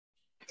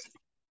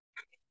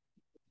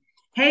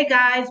Hey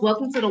guys,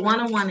 welcome to the One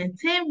on One in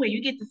 10, where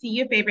you get to see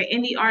your favorite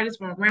indie artists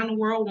from around the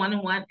world one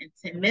on one in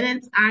 10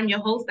 minutes. I'm your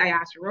host,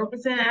 Ayasha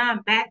Robertson, and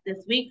I'm back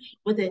this week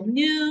with a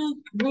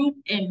new group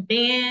and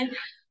band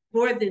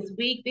for this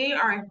week. They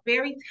are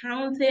very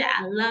talented.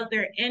 I love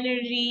their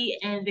energy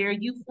and their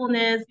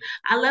youthfulness.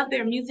 I love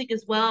their music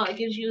as well. It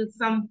gives you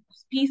some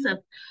piece of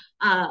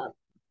uh,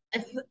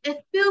 it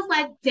feels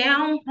like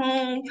down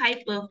home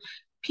type of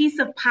piece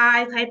of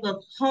pie type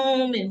of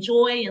home and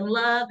joy and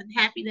love and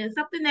happiness,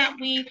 something that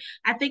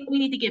I think we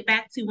need to get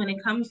back to when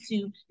it comes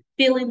to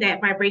feeling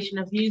that vibration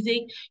of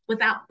music.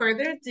 Without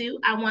further ado,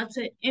 I want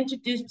to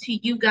introduce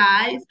to you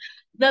guys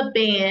the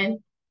band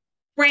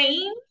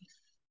Rain.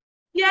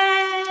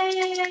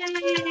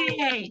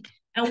 Yay!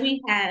 And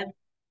we have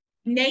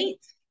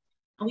Nate,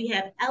 and we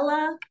have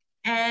Ella,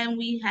 and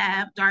we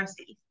have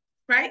Darcy,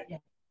 right? Yeah.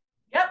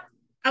 Yep.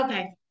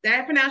 Okay. Did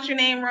I pronounce your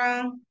name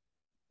wrong?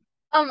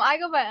 I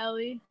go by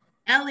Ellie.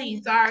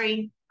 Ellie,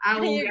 sorry. I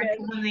will You're mess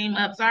good. the name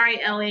up.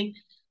 Sorry, Ellie.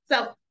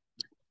 So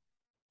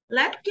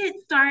let's get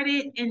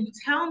started and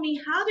tell me,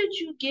 how did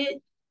you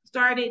get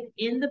started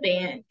in the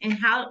band,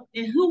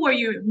 and who were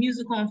your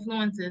musical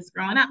influences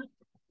growing up?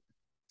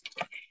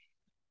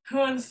 Who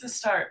wants to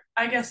start?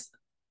 I guess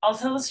I'll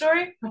tell the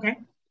story. Okay.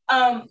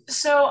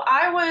 So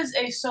I was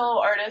a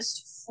solo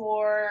artist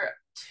for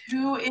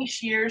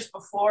 2-ish years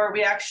before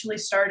we actually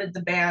started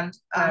the band.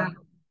 Wow.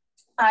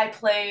 I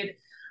played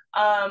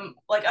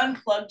like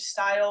unplugged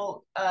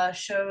style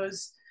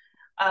shows.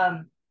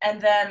 And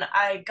then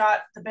I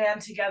got the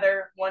band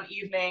together one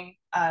evening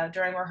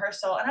during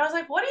rehearsal, and I was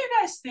like, "What do you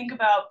guys think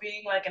about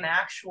being like an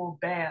actual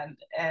band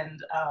and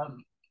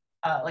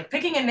like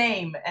picking a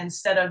name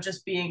instead of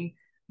just being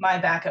my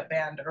backup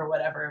band or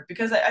whatever?"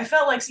 Because I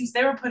felt like since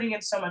they were putting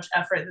in so much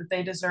effort, that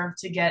they deserved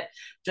to get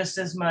just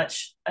as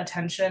much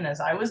attention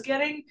as I was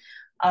getting.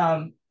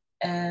 Um,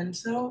 and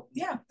so,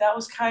 yeah, that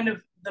was kind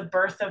of the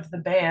birth of the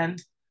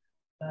band.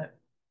 But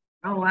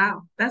Oh,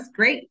 wow. That's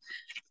great.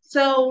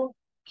 So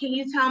can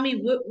you tell me,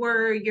 what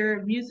were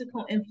your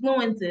musical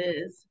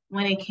influences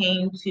when it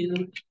came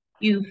to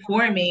you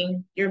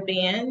forming your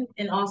band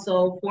and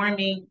also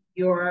forming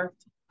your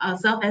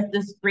self as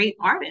this great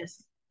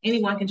artist?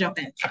 Anyone can jump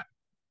in.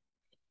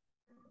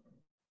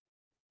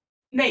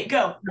 Nate,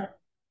 go.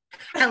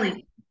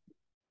 Ellie.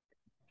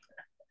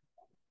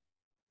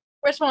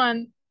 Which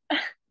one?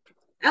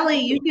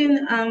 Ellie, you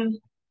can answer.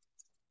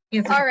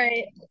 All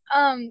right.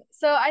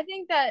 So I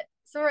think that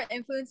sort of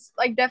influence,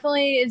 like,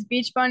 definitely is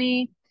Beach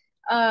Bunny.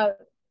 Uh,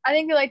 I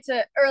think we like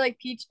to, or like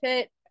Peach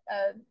Pit,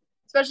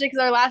 especially because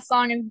our last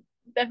song is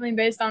definitely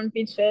based on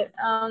Peach Pit.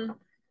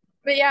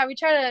 But yeah, we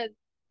try to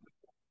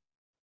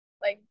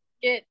like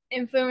get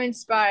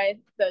influenced by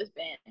those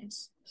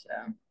bands. So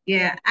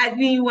Yeah, I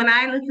mean, when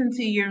I listen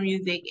to your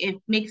music, it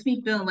makes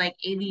me feel like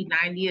 80,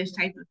 90-ish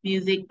type of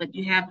music, but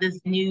you have this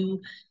new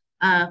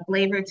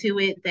flavor to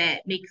it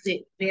that makes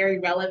it very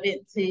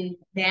relevant to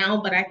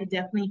now. But I could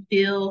definitely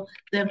feel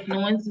the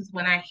influences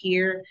when I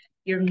hear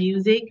your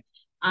music.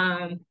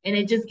 And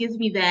it just gives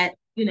me that,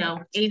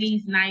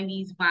 80s,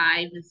 90s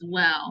vibe as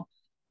well.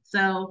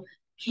 So,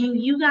 can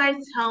you guys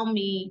tell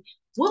me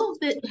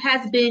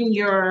has been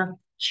your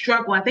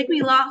struggle? I think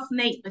we lost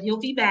Nate, but he'll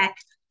be back.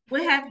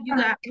 What have you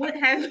got? What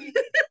have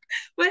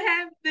what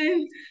have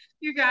been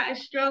you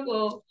guys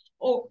struggle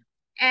or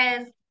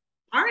as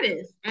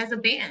artists, as a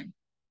band?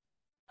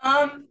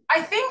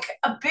 I think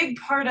a big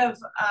part of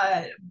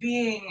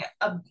being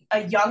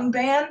a young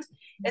band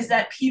is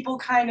that people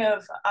kind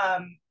of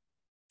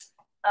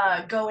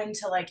go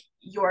into like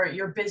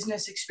your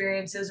business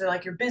experiences or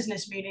like your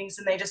business meetings,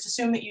 and they just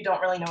assume that you don't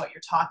really know what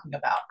you're talking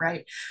about,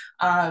 right?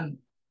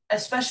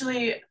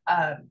 Especially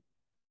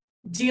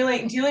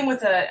dealing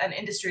with an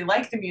industry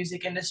like the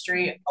music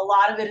industry, a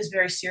lot of it is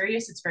very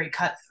serious. It's very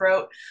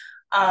cutthroat,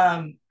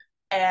 and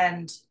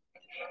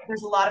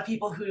there's a lot of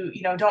people who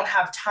don't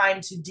have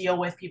time to deal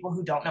with people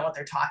who don't know what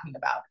they're talking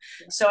about.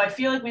 So I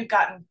feel like we've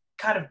gotten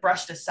kind of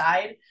brushed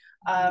aside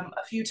a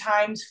few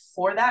times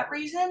for that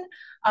reason.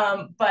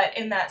 But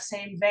in that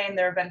same vein,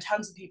 there have been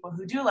tons of people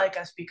who do like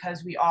us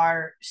because we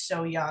are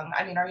so young.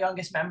 I mean, our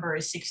youngest member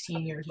is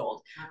 16 years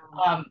old.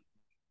 Um,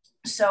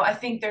 so I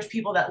think there's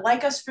people that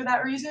like us for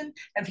that reason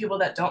and people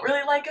that don't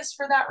really like us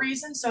for that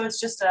reason. So it's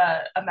just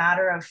a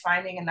matter of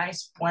finding a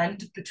nice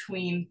blend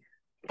between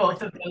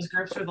both of those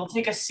groups where they'll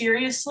take us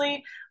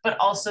seriously, but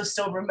also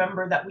still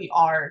remember that we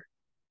are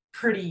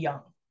pretty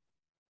young.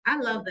 I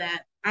love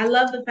that. I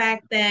love the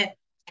fact that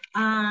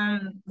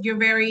you're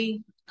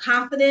very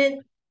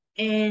confident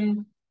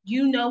and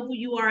you know who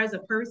you are as a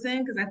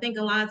person. Because I think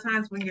a lot of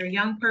times when you're a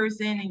young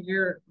person and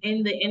you're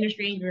in the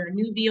industry and you're a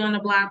newbie on the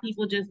block,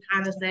 people just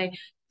kind of say,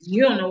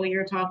 you don't know what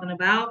you're talking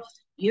about.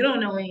 You don't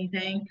know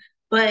anything.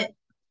 But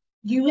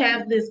you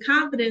have this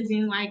confidence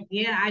in, like,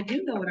 yeah, I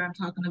do know what I'm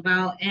talking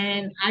about.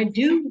 And I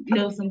do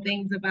know some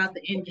things about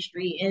the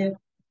industry. And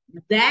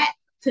that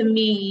to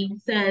me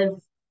says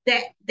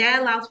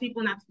that allows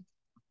people not to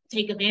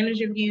take advantage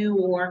of you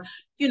or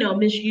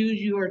misuse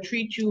you or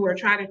treat you or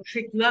try to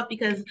trick you up,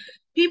 because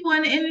people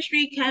in the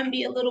industry can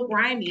be a little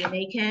grimy and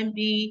they can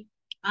be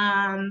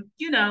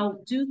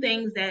do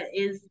things that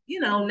is,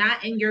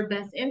 not in your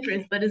best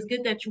interest. But it's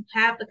good that you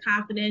have the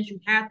confidence, you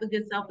have the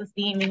good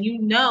self-esteem, and you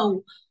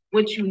know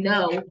what you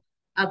know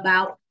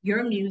about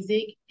your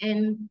music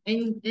and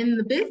in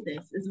the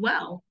business as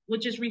well,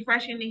 which is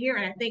refreshing to hear.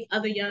 And I think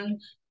other young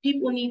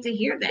people need to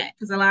hear that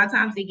because a lot of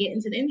times they get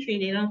into the industry,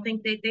 they don't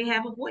think that they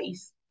have a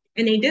voice,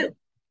 and they do.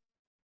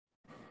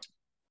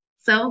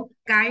 So,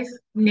 guys,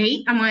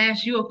 Nate, I'm going to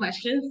ask you a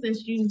question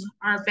since you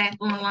are back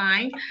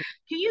online.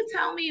 Can you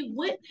tell me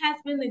what has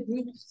been the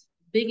group's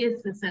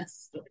biggest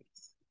success stories?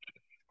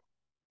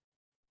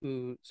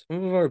 Ooh,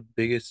 some of our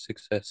biggest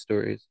success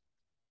stories.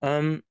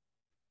 Um,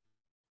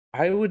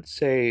 I would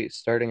say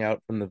starting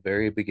out from the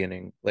very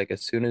beginning, like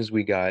as soon as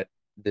we got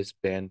this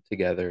band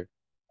together,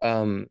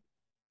 um,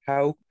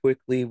 how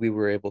quickly we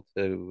were able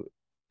to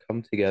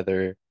come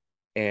together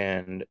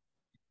and,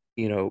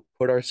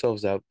 put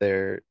ourselves out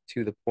there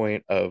to the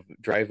point of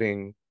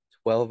driving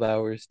 12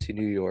 hours to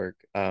New York,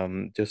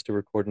 just to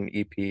record an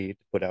EP to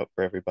put out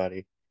for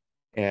everybody.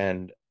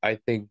 And I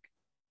think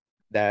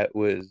that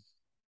was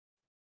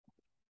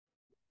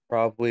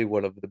probably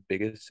one of the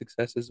biggest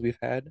successes we've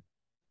had,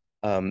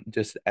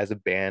 just as a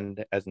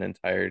band, as an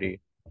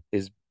entirety,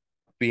 is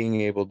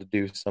being able to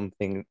do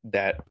something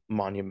that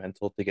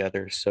monumental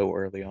together so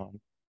early on.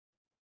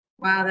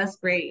 Wow, that's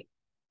great.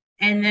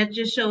 And that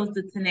just shows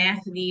the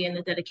tenacity and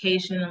the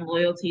dedication and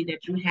loyalty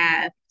that you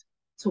have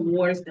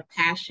towards the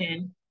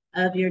passion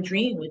of your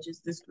dream, which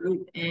is this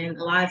group. And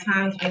a lot of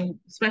times,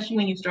 especially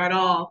when you start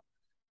off,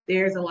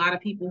 there's a lot of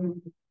people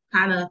who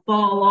kind of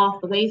fall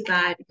off the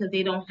wayside because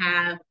they don't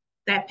have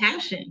that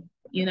passion.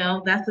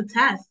 That's a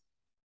test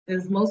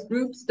because most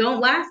groups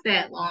don't last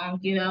that long,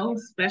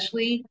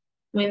 especially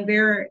when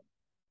they're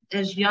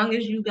as young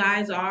as you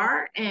guys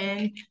are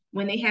and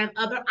when they have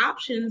other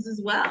options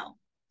as well.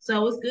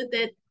 So it's good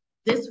that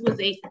this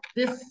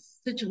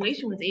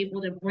situation was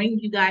able to bring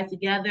you guys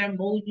together,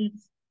 mold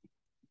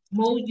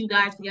you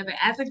guys together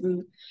as a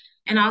group,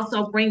 and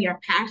also bring your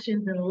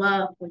passions and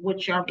love for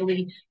what y'all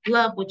really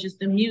love, which is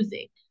the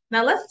music.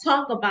 Now let's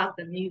talk about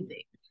the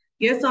music.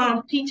 Your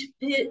song Peach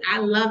Pit, I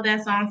love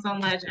that song so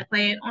much. I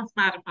play it on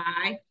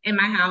Spotify in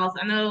my house.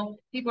 I know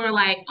people are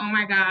like, oh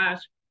my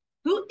gosh,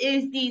 who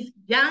is these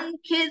young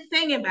kids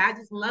singing? But I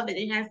just love it.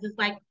 It has this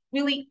like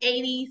really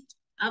 80s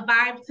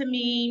vibe to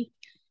me.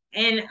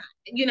 And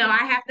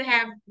I have to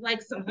have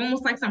like some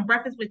almost like some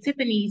Breakfast with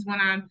Tiffany's when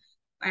I'm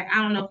like,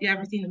 I don't know if you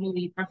ever seen the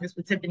movie Breakfast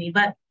with Tiffany,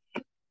 but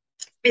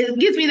it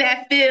gives me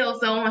that feel.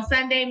 So on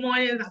Sunday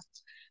mornings,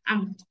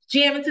 I'm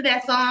jamming to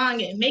that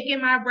song and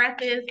making my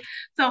breakfast.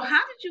 So how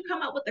did you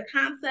come up with the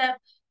concept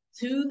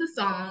to the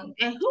song,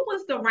 and who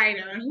was the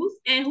writer,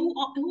 and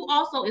who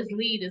also is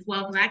lead as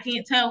well? Because I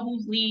can't tell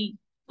who's lead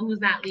and who's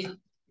not lead.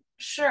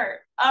 Sure.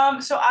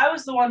 So I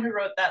was the one who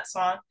wrote that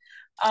song.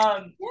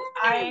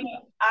 I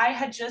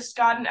had just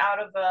gotten out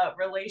of a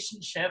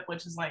relationship,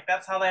 which is like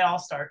that's how they all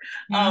start.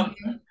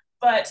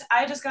 But I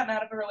had just gotten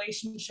out of a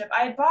relationship.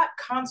 I had bought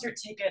concert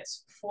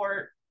tickets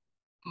for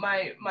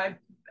my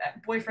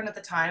boyfriend at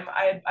the time.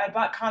 I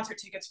bought concert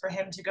tickets for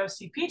him to go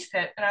see Peach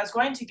Pit, and I was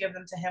going to give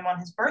them to him on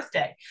his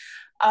birthday.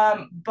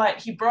 But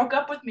he broke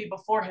up with me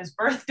before his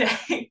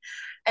birthday,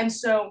 and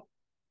so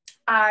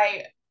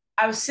I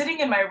I was sitting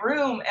in my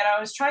room and I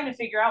was trying to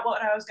figure out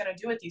what I was going to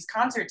do with these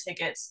concert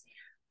tickets,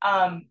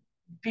 um,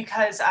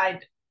 because I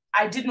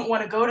didn't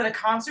want to go to the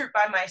concert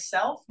by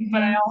myself,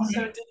 but I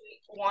also didn't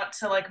want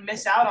to like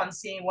miss out on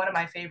seeing one of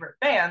my favorite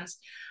bands.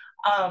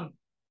 Um,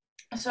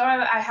 so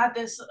I had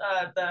this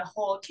the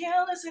whole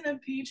 "can't listen to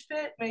Peach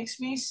Pit makes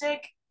me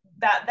sick"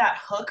 that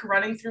hook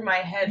running through my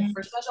head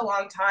for such a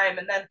long time,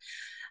 and then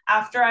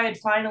after I had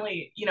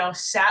finally,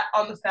 sat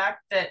on the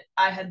fact that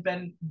I had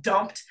been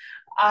dumped,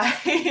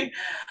 I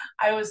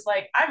I was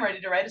like, I'm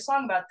ready to write a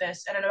song about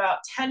this. And in about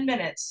 10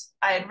 minutes,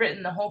 I had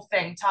written the whole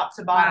thing top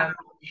to bottom.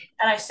 Wow.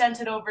 And I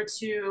sent it over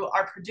to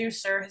our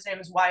producer. His name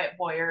is Wyatt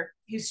Boyer.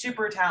 He's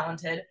super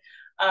talented.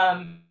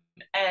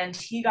 And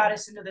he got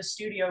us into the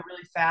studio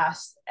really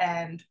fast.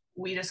 And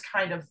we just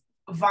kind of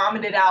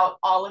vomited out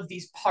all of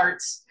these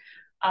parts,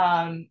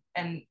 and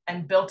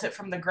built it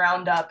from the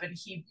ground up. And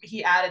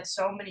he added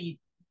so many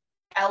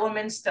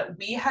elements that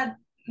we hadn't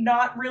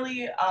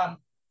really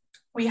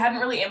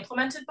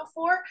implemented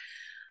before,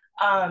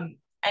 and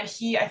I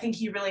think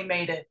he really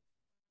made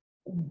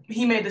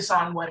the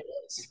song what it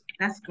is.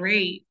 That's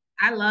great.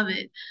 I love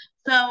it.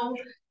 So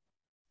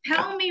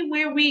tell me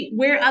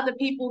where other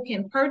people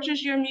can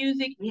purchase your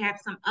music. We have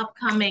some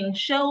upcoming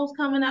shows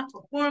coming up,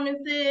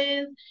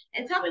 performances,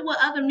 and tell me what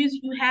other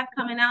music you have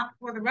coming out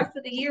for the rest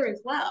of the year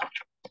as well.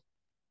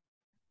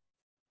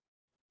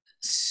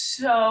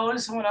 So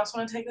does someone else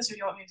want to take this, or do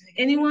you want me to take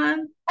it?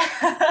 Anyone?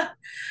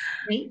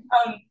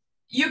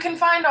 You can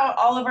find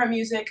all of our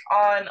music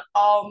on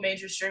all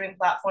major streaming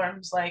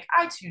platforms like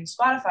iTunes,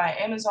 Spotify,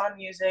 Amazon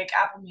Music,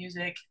 Apple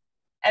Music,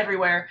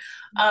 everywhere.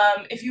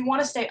 If you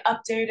want to stay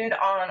updated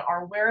on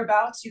our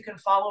whereabouts, you can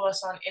follow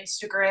us on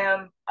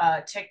Instagram,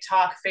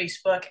 TikTok,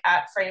 Facebook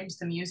at Frames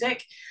the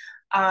Music.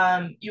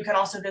 You can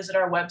also visit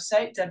our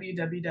website,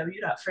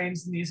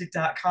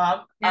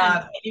 www.framesmusic.com.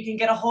 Yes. You can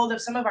get a hold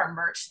of some of our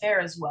merch there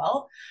as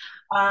well.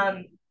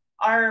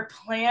 Our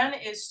plan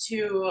is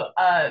to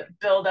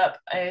build up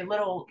a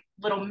little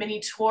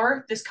mini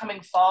tour this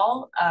coming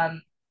fall.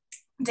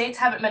 Dates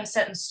haven't been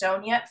set in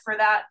stone yet for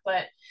that,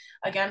 but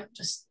again,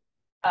 just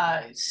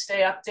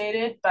stay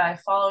updated by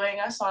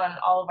following us on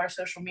all of our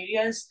social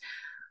medias.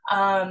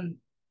 And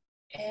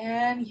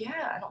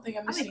yeah, I don't think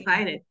I'm I'm missing.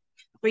 excited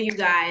for you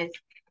guys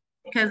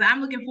because I'm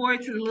looking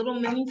forward to the little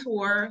mini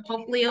tour.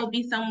 Hopefully it'll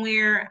be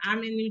somewhere.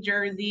 I'm in New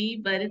Jersey,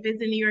 but if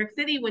it's in New York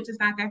City, which is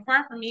not that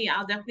far from me,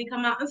 I'll definitely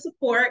come out and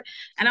support.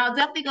 And I'll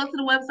definitely go to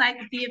the website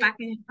to see if I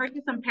can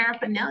purchase some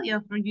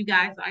paraphernalia for you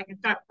guys so I can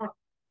start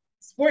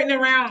sporting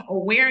around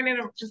or wearing it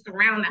just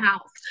around the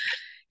house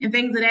and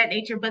things of that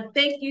nature. But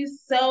thank you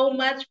so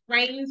much,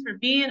 Frames, for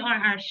being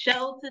on our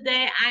show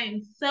today. I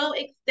am so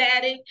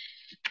ecstatic.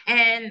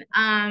 And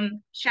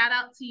shout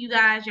out to you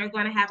guys. You're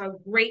going to have a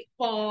great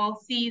fall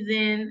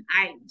season.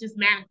 I just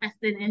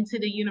manifested into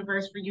the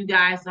universe for you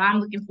guys. So I'm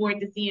looking forward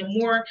to seeing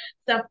more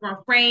stuff from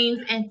Frames.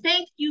 And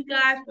thank you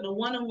guys for the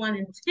 101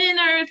 and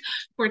 10ers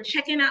for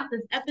checking out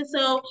this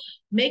episode.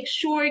 Make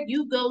sure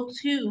you go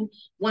to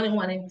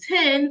 101 and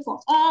 10 for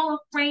all of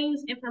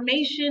Frames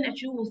information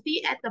that you will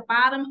see at the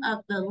bottom of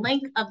the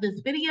link of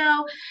this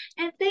video.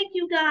 And thank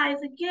you guys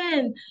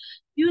again.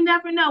 You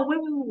never know where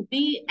we will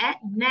be at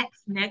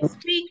next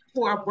week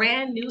for a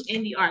brand new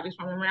indie artist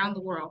from around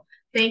the world.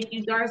 Thank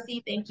you,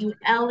 Darcy. Thank you,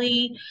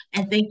 Ellie.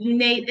 And thank you,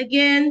 Nate,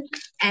 again.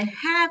 And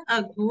have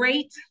a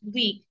great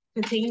week.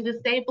 Continue to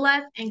stay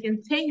blessed and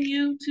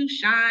continue to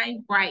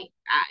shine bright,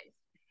 guys.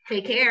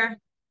 Take care.